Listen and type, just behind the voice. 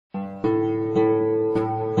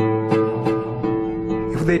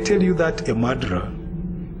If they tell you that a murderer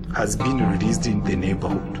has been released in the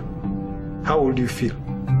neighborhood, how would you feel?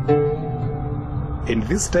 And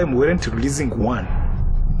this time we weren't releasing one,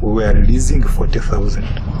 we were releasing 40,000.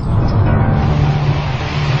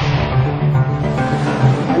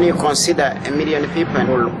 When you consider 1 million people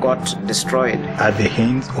who got destroyed at the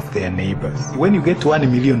hands of their neighbors, when you get 1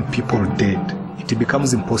 million people dead, it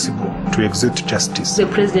becomes impossible to exert justice. The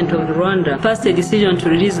president of Rwanda passed a decision to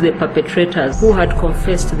release the perpetrators who had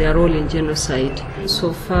confessed their role in genocide.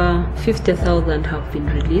 So far, 50,000 have been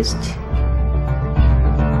released.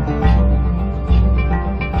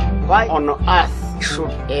 Why on earth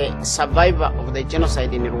should a survivor of the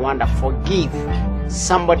genocide in Rwanda forgive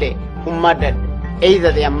somebody who murdered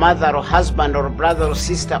either their mother or husband or brother or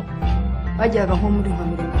sister?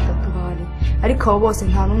 ariko bose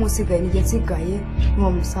nta numwe usigaye nige nsigaye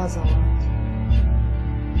n'uwo musaza wanjye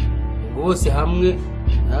bose hamwe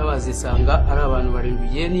nabazisanga ari abantu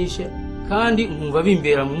barinduye nishe kandi nkumva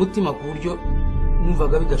bimbera mu mutima ku buryo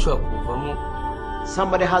numvaga bidashobora kuvamo.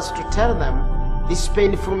 Somebody has to tell them this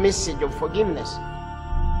painful message of forgiveness.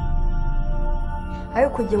 Ayo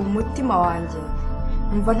kujya mu mutima wanjye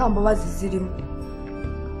numva nta mbabazi zirimo.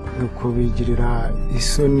 Nuko bigirira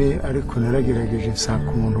isoni ariko naragerageje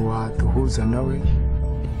nsaka umuntu waduhuza nawe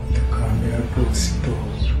tukambera posito.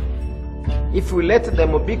 If we let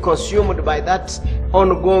them be consumed by that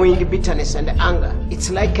ongoing bitterness and anger, it's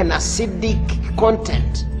like an acidic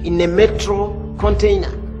content in a metal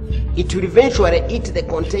container. It will eventually eat the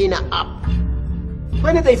container up.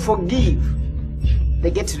 When they forgive,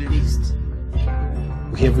 they get released.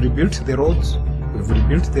 We have rebuilt the roads, we've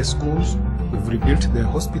rebuilt the schools, we've rebuilt the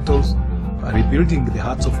hospitals. Rebuilding the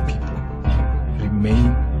hearts of people remain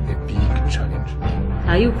a big challenge.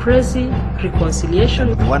 Are you crazy?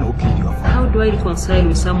 Reconciliation? The one who killed your family. How do I reconcile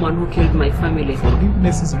with someone who killed my family?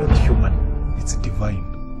 Forgiveness is not human, it's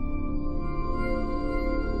divine.